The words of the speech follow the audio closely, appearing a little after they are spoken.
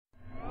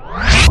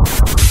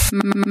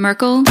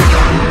Merkel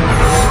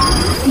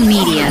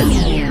Media.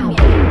 You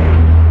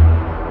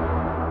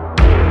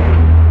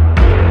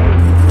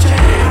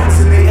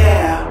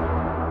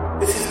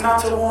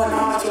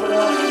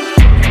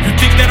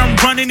think that I'm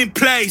running in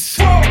place?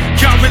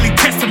 Y'all really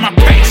testing my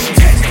patience.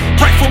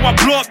 Right before I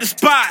blow up the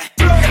spot,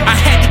 I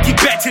had to get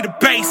back to the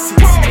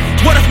basics.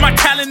 What if my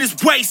talent is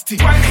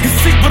wasted? And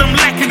see what I'm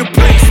lacking the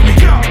placement.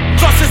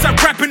 Thought since I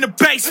rap in the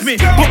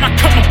basement, but my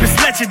come up is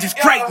legend, is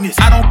greatness.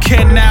 I don't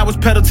care now, it's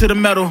pedal to the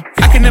metal.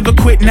 I can never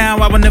quit now,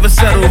 I will never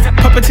settle.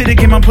 Puppet to the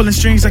game, I'm pulling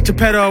strings like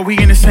Geppetto. We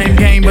in the same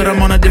game, but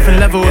I'm on a different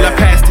level. I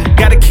passed it.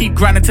 Gotta keep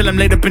grinding till I'm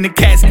laid up in the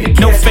casket.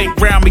 No fake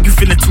round, but you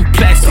feeling too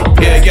plastic.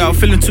 Yeah, y'all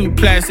feeling too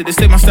plastic. They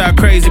say my style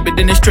crazy, but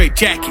then it's straight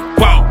jacket.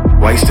 Wow.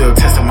 Why you still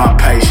testing my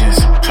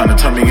patience? Trying to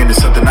turn me into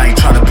something I ain't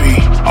trying to be.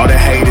 All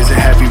that hate is a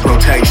heavy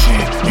rotation.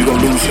 You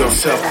gon' lose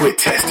yourself, quit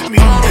testing me.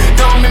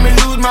 Don't make me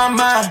lose my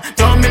mind.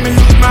 Don't make me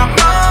lose my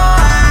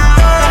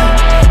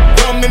mind.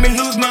 Don't make me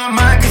lose my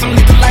mind, cause I'm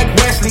looking like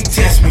Wesley,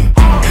 test me.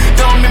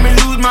 Don't make me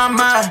lose my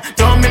mind.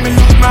 Don't make me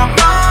lose my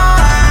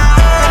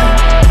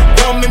mind.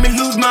 Don't make me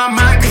lose my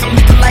mind, cause I'm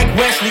looking like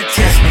Wesley,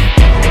 test me.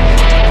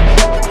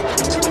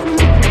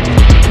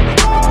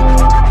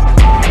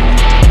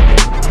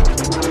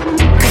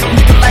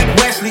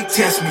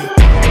 Test me.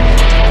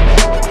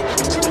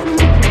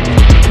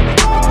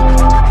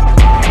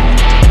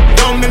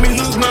 Don't make me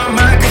lose my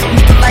mind, cause I'm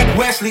looking like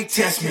Wesley.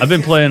 Test me. I've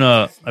been playing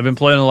a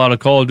lot of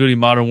Call of Duty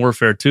Modern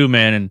Warfare 2,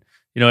 man, and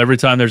every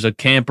time there's a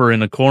camper in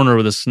the corner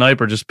with a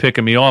sniper just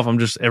picking me off,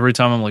 every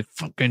time I'm like,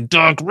 fucking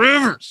Doc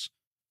Rivers.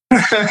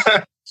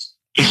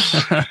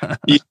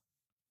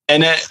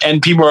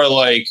 And people are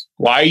like,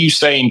 why are you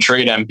saying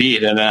trade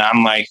Embiid? And then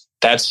I'm like,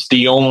 that's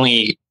the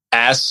only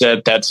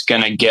asset that's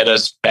gonna get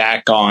us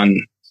back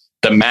on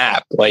the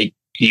map. Like,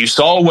 you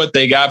saw what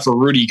they got for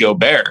Rudy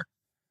Gobert.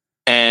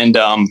 And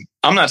I'm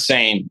not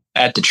saying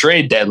at the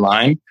trade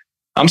deadline.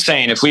 I'm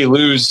saying if we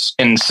lose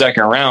in the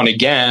second round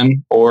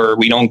again, or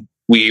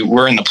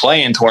we're in the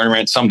play-in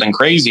tournament, something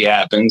crazy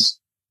happens.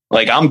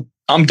 Like, I'm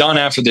done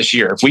after this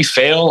year. If we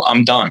fail,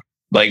 I'm done.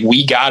 Like,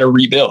 we got to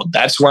rebuild.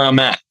 That's where I'm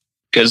at,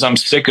 because I'm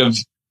sick of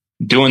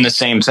doing the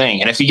same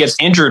thing. And if he gets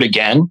injured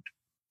again,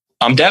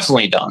 I'm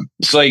definitely done.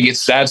 It's like,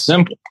 it's that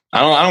simple.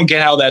 I don't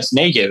get how that's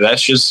negative.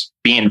 That's just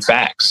being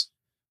facts.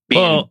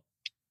 I've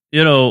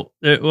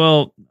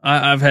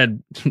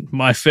had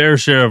my fair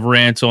share of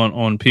rants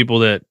on people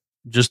that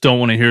just don't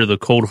want to hear the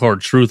cold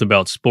hard truth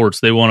about sports.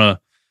 They want to,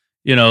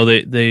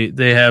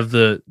 they have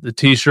the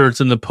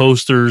t-shirts and the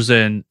posters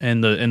and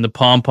the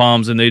pom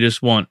poms, and they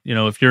just want,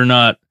 if you're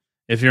not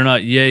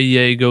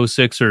yay go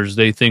Sixers,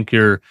 they think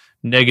you're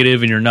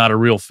negative and you're not a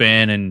real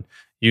fan and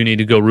you need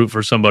to go root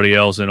for somebody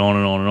else, and on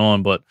and on and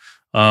on. But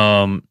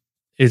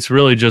it's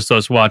really just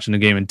us watching the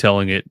game and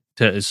telling it,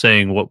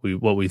 saying what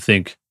we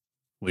think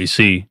we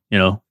see.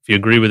 If you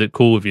agree with it,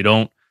 cool. If you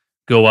don't,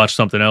 go watch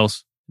something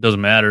else. It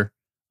doesn't matter.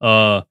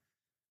 But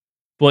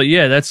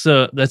yeah, that's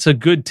a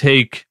good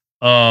take,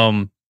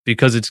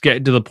 because it's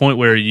getting to the point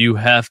where you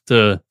have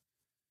to.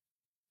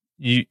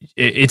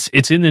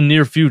 It's in the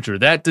near future.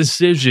 That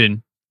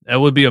decision, that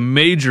would be a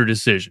major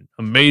decision,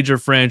 a major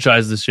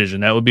franchise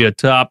decision. That would be a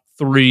top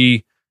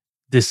 3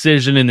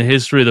 decision in the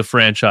history of the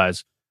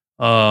franchise.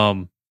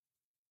 Do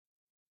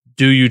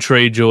you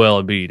trade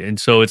Joel Embiid? And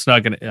so it's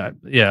not going to,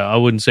 I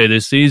wouldn't say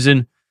this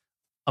season,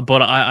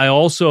 but I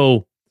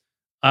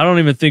don't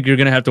even think you're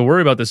going to have to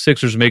worry about the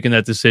Sixers making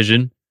that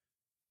decision,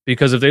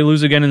 because if they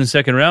lose again in the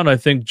second round, I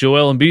think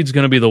Joel Embiid's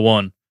going to be the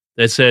one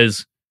that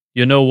says,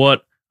 you know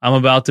what? I'm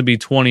about to be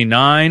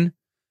 29.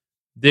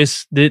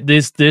 This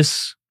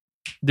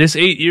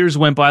 8 years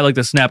went by like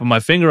the snap of my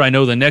finger. I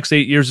know the next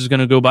 8 years is going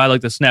to go by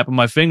like the snap of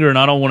my finger, and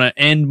I don't want to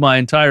end my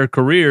entire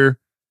career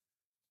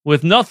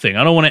with nothing.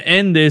 I don't want to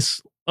end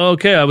this.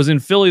 Okay, I was in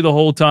Philly the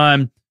whole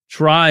time,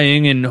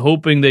 trying and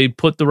hoping they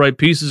put the right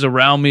pieces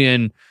around me,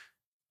 and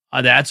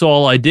that's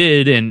all I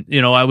did. And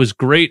I was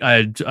great.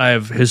 I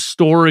have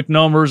historic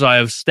numbers. I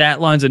have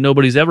stat lines that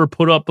nobody's ever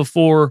put up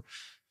before.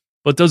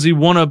 But does he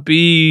want to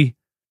be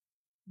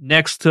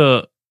next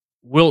to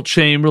Wilt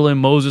Chamberlain,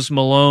 Moses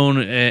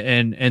Malone,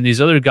 and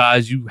these other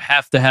guys? You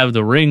have to have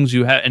the rings.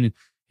 And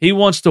he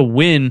wants to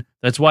win.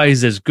 That's why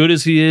he's as good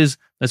as he is.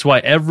 That's why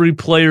every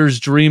player's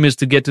dream is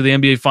to get to the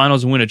NBA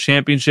Finals and win a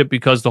championship,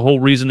 because the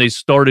whole reason they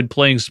started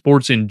playing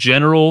sports in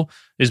general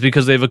is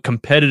because they have a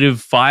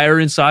competitive fire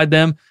inside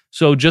them.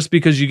 So just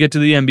because you get to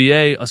the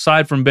NBA,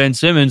 aside from Ben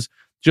Simmons,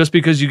 just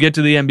because you get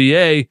to the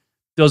NBA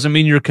doesn't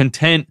mean you're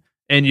content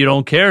and you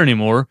don't care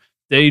anymore.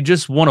 They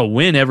just want to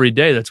win every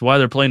day. That's why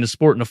they're playing the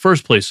sport in the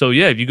first place. So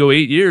yeah, if you go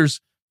 8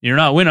 years, you're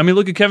not winning. I mean,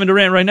 look at Kevin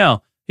Durant right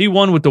now. He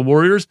won with the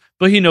Warriors,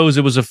 but he knows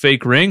it was a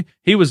fake ring.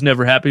 He was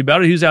never happy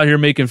about it. He's out here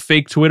making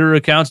fake Twitter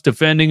accounts,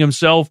 defending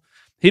himself.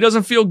 He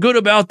doesn't feel good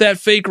about that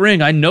fake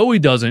ring. I know he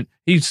doesn't.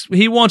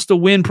 He wants to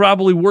win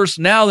probably worse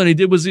now than he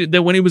did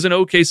when he was in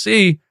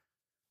OKC,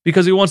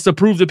 because he wants to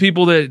prove to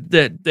people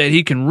that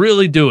he can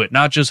really do it,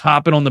 not just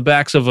hopping on the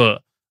backs of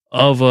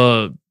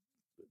a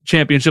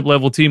championship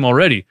level team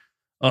already.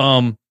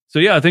 So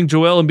yeah, I think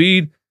Joel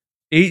Embiid,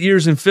 8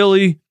 years in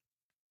Philly,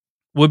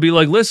 would be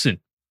like, listen,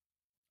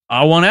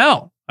 I want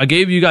out. I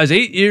gave you guys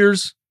 8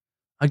 years.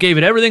 I gave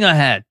it everything I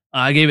had.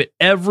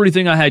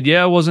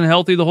 Yeah, I wasn't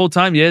healthy the whole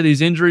time. Yeah,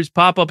 these injuries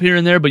pop up here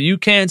and there, but you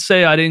can't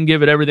say I didn't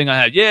give it everything I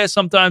had. Yeah,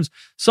 sometimes,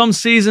 some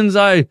seasons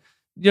I,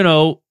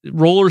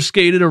 roller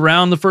skated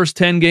around the first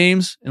 10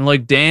 games and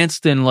like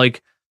danced and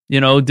like,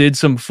 did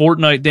some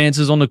Fortnite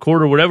dances on the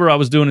court or whatever I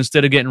was doing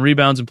instead of getting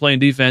rebounds and playing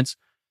defense.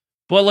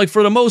 But like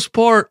for the most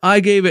part, I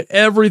gave it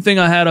everything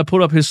I had. I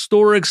put up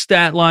historic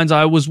stat lines.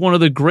 I was one of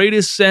the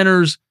greatest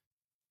centers,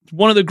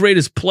 one of the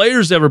greatest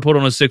players to ever put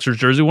on a Sixers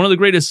jersey, one of the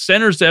greatest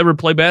centers to ever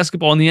play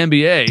basketball in the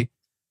NBA.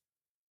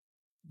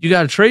 You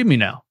got to trade me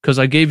now because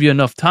I gave you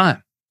enough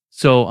time.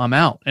 So I'm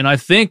out. And I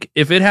think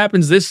if it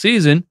happens this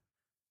season,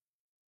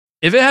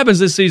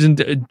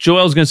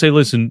 Joel's going to say,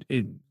 listen,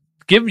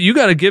 you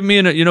got to give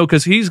me,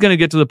 because he's going to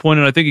get to the point,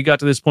 and I think he got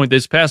to this point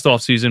this past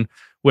offseason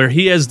where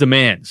he has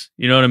demands.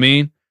 You know what I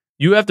mean?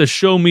 You have to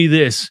show me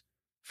this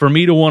for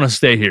me to want to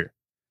stay here.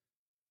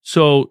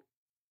 So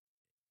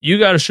you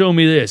got to show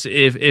me this.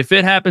 If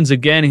it happens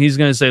again, he's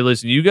going to say,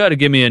 listen, you got to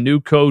give me a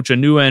new coach, a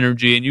new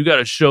energy, and you got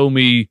to show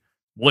me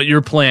what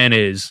your plan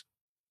is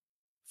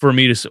for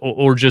me to,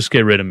 or just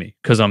get rid of me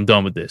because I'm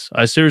done with this.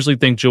 I seriously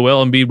think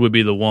Joel Embiid would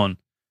be the one.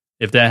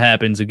 If that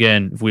happens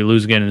again, if we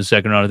lose again in the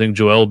second round, I think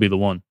Joel will be the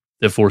one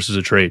that forces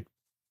a trade.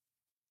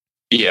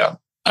 Yeah.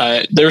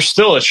 There's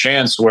still a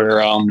chance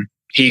where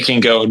he can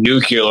go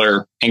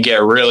nuclear and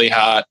get really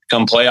hot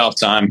come playoff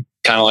time,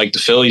 kind of like the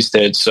Phillies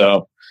did.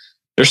 So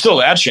there's still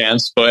that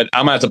chance, but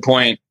I'm at the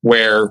point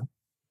where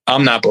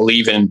I'm not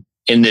believing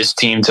in this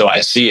team till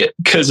I see it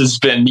because it's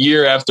been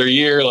year after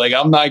year. Like,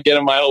 I'm not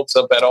getting my hopes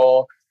up at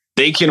all.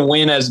 They can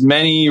win as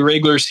many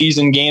regular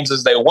season games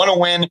as they want to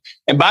win.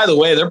 And by the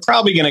way, they're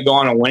probably going to go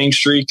on a winning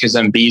streak because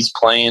Embiid's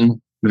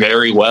playing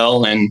very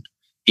well and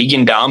he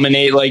can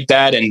dominate like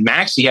that. And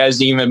Maxey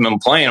hasn't even been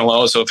playing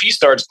well. So if he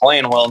starts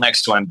playing well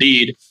next to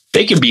Embiid,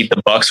 they can beat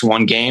the Bucks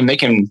one game. They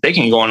can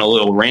go on a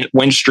little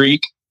win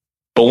streak.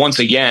 But once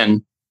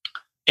again,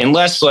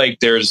 unless like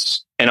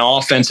there's an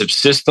offensive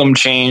system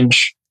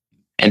change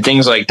and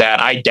things like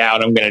that, I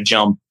doubt I'm going to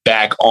jump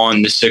back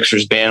on the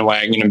Sixers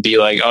bandwagon and be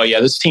like, oh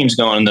yeah, this team's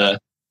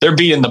they're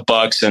beating the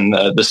Bucks and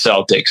the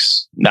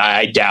Celtics.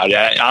 I doubt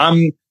it.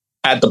 I'm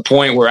at the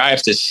point where I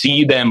have to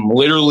see them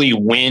literally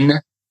win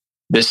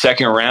the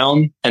second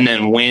round and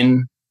then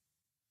win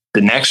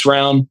the next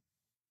round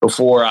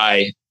before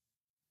I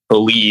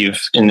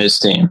believe in this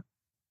team.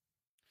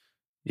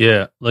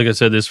 Yeah, like I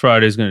said, this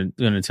Friday is going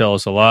to tell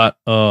us a lot.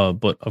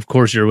 But of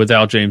course, you're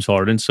without James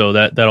Harden, so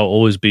that'll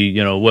always be,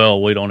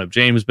 well, we don't have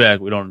James back.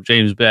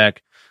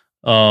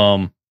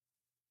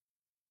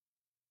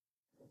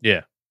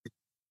 Yeah,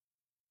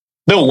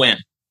 they'll win.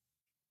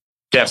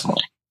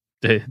 Definitely,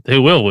 they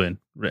will win.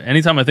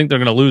 Anytime I think they're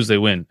going to lose, they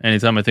win.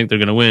 Anytime I think they're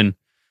going to win,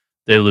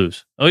 they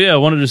lose. Oh yeah, I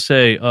wanted to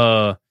say,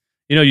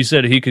 you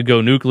said he could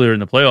go nuclear in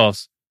the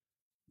playoffs.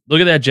 Look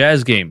at that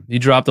Jazz game. He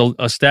dropped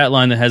a stat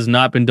line that has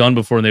not been done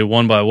before, and they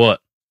won by what?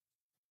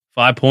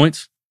 5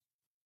 points?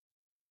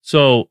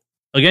 So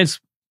against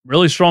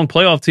really strong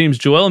playoff teams,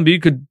 Joel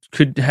Embiid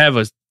could have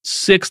a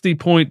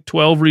 60-point,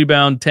 12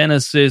 rebound, 10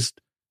 assist,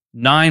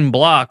 9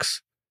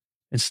 blocks,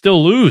 and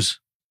still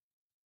lose.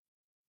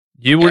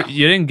 You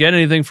didn't get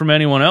anything from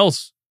anyone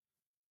else.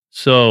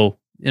 So,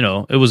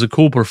 it was a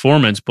cool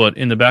performance, but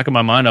in the back of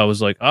my mind, I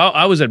was like,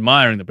 I was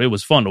admiring it, but it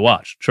was fun to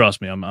watch.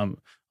 Trust me.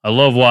 I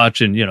love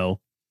watching,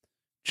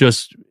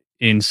 just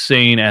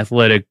insane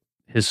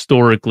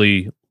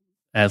historically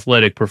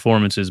athletic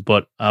performances.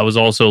 But I was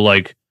also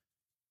like,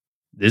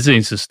 this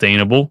ain't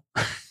sustainable.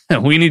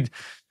 we need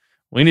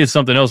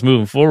something else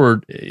moving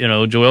forward.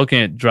 Joel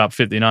can't drop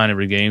 59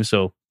 every game.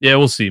 So yeah,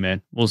 we'll see,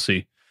 man. We'll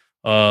see.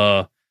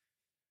 But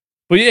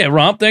yeah,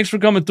 Romp, thanks for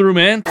coming through,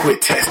 man.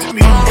 Quit testing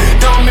me.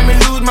 Don't make me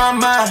lose my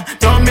mind.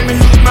 Don't make me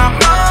lose my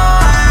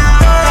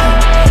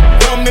mind.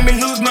 Don't make me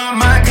lose my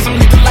mind, cause I'm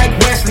looking like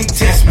Wesley.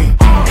 Test me.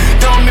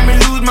 Don't make me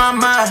lose my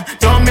mind.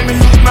 Don't make me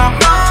lose my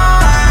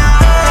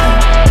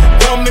mind.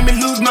 Don't make me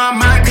lose my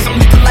mind, cause I'm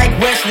looking like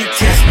Wesley.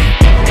 Test me.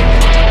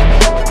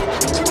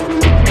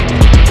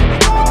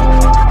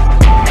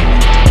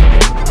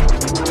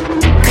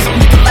 Cause I'm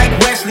looking like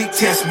Wesley.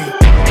 Test me.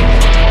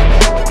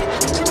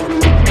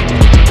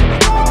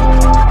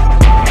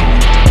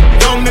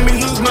 Don't make me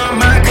lose my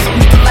mind, cause I'm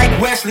looking like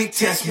Wesley.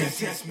 Test me.